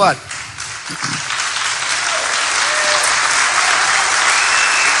 I'll tell you what.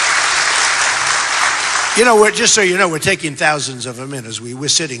 Just so you know, we're taking thousands of them in as we're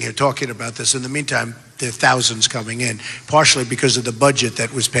sitting here talking about this. In the meantime, there are thousands coming in, partially because of the budget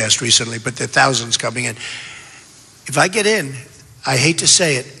that was passed recently, but there are thousands coming in. If I get in, I hate to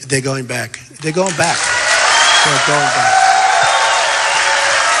say it, they're going back. They're going back. They're going back.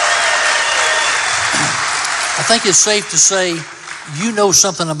 I think it's safe to say you know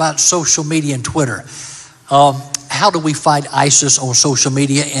something about social media and Twitter. How do we fight ISIS on social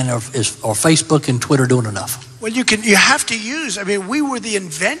media, and are Facebook and Twitter doing enough? Well, you have to use, we were the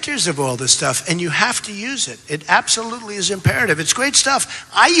inventors of all this stuff, and you have to use it. It absolutely is imperative. It's great stuff.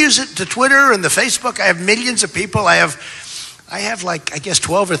 I use it to Twitter and the Facebook. I have millions of people. I have like, I guess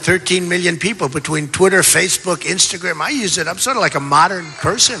 12 or 13 million people between Twitter, Facebook, Instagram. I use it. I'm sort of like a modern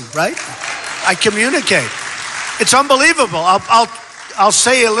person, right? I communicate. It's unbelievable. I'll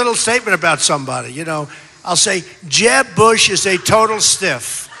say a little statement about somebody, I'll say, Jeb Bush is a total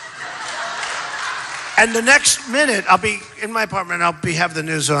stiff. And the next minute, I'll be in my apartment, have the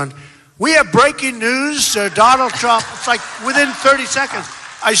news on. We have breaking news, Donald Trump. It's like within 30 seconds.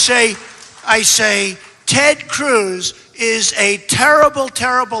 I say, Ted Cruz is a terrible,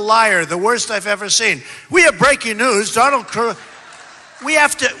 terrible liar, the worst I've ever seen. We have breaking news, Donald Cruz. We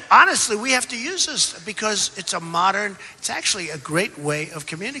have to use this because it's actually a great way of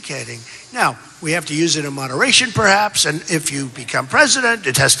communicating. Now, we have to use it in moderation, perhaps, and if you become president,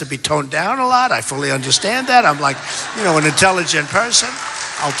 it has to be toned down a lot. I fully understand that. I'm like, an intelligent person.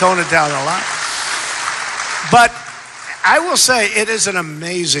 I'll tone it down a lot. But I will say it is an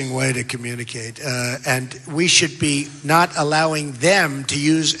amazing way to communicate, and we should be not allowing them to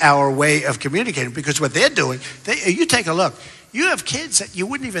use our way of communicating, because what they're doing, you take a look. You have kids that you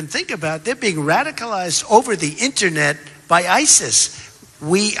wouldn't even think about. They're being radicalized over the internet by ISIS.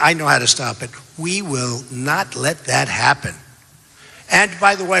 I know how to stop it. We will not let that happen. And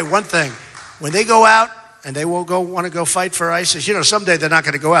by the way, one thing, when they go out and they will want to go fight for ISIS, someday they're not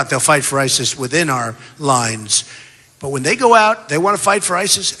going to go out. They'll fight for ISIS within our lines. But when they go out, they want to fight for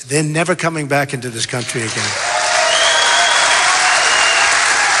ISIS, they're never coming back into this country again.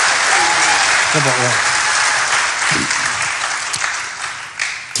 How about that?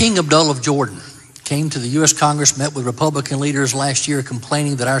 King Abdullah of Jordan came to the U.S. Congress, met with Republican leaders last year,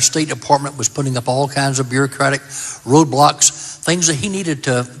 complaining that our State Department was putting up all kinds of bureaucratic roadblocks, things that he needed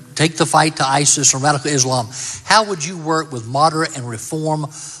to take the fight to ISIS and radical Islam. How would you work with moderate and reform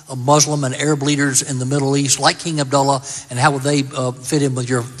Muslim and Arab leaders in the Middle East like King Abdullah, and how would they fit in with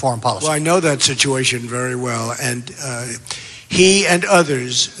your foreign policy? Well, I know that situation very well, and he and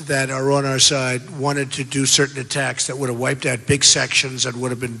others that are on our side wanted to do certain attacks that would have wiped out big sections and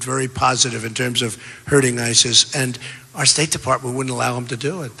would have been very positive in terms of hurting ISIS. And our State Department wouldn't allow them to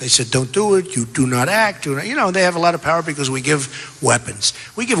do it. They said, don't do it. You do not act. They have a lot of power because we give weapons.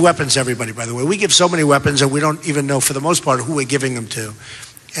 We give weapons to everybody, by the way. We give so many weapons, and we don't even know, for the most part, who we're giving them to.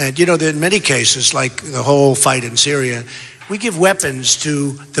 And, there are many cases, like the whole fight in Syria, we give weapons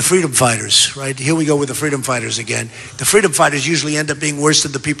to the freedom fighters, right? Here we go with the freedom fighters again. The freedom fighters usually end up being worse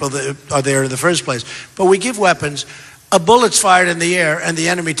than the people that are there in the first place. But we give weapons, a bullet's fired in the air, and the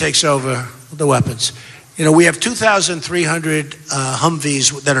enemy takes over the weapons. We have 2,300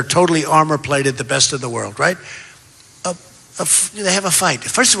 Humvees that are totally armor-plated, the best in the world, right? They have a fight.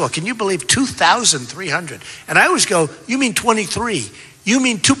 First of all, can you believe 2,300? And I always go, you mean 23. You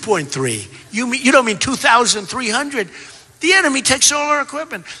mean 2.3. You don't mean 2,300. The enemy takes all our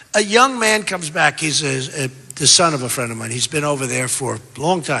equipment. A young man comes back. He's the son of a friend of mine. He's been over there for a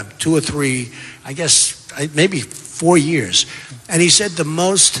long time, 2 or 3, I guess, maybe 4 years. And he said the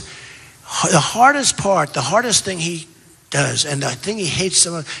hardest thing he does, and the thing he hates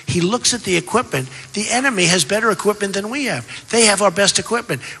the most, he looks at the equipment. The enemy has better equipment than we have. They have our best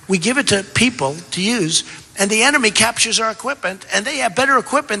equipment. We give it to people to use, and the enemy captures our equipment, and they have better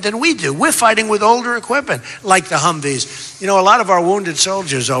equipment than we do. We're fighting with older equipment, like the Humvees. You know, a lot of our wounded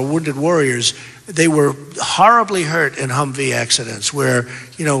soldiers, our wounded warriors, they were horribly hurt in Humvee accidents where,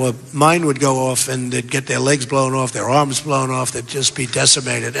 you know, a mine would go off and they'd get their legs blown off, their arms blown off, they'd just be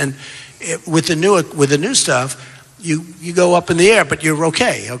decimated. And with the new stuff, you go up in the air, but you're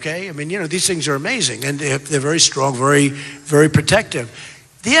okay. I mean, you know, these things are amazing, and they're very strong, very, very protective.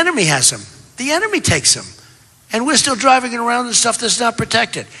 The enemy has them. The enemy takes them. And we're still driving around in stuff that's not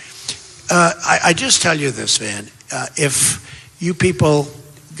protected. I just tell you this, man. If you people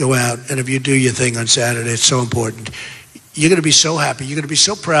go out and if you do your thing on Saturday, it's so important. You're going to be so happy. You're going to be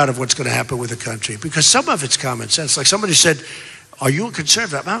so proud of what's going to happen with the country, because some of it's common sense. Like somebody said, are you a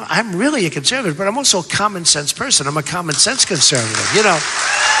conservative? I'm really a conservative, but I'm also a common sense person. I'm a common sense conservative, you know.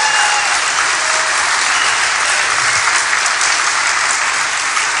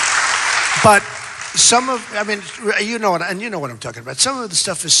 But you know what I'm talking about. Some of the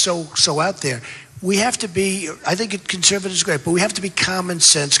stuff is so out there. We have to be, I think conservative is great, but we have to be common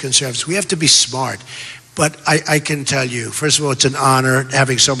sense conservatives. We have to be smart. But I can tell you, first of all, it's an honor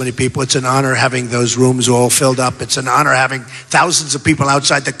having so many people. It's an honor having those rooms all filled up. It's an honor having thousands of people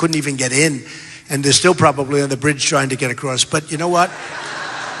outside that couldn't even get in, and they're still probably on the bridge trying to get across. But you know what?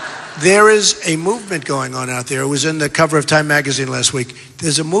 There is a movement going on out there. It was in the cover of Time magazine last week.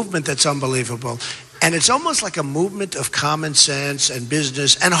 There's a movement that's unbelievable. And it's almost like a movement of common sense and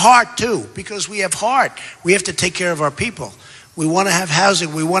business and heart, too, because we have heart. We have to take care of our people. We want to have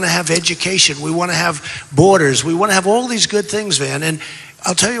housing. We want to have education. We want to have borders. We want to have all these good things, man. And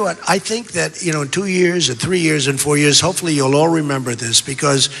I'll tell you what, I think that, you know, in 2 years and 3 years and 4 years, hopefully you'll all remember this,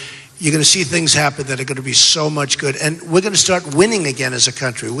 because you're going to see things happen that are going to be so much good. And we're going to start winning again as a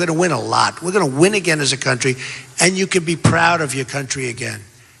country. We're going to win a lot. We're going to win again as a country. And you can be proud of your country again.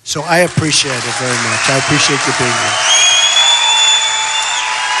 So I appreciate it very much. I appreciate you being here.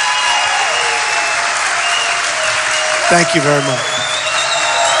 Thank you very much.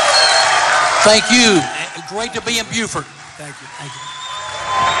 Thank you. Great to be in Beaufort. Thank you. Thank you.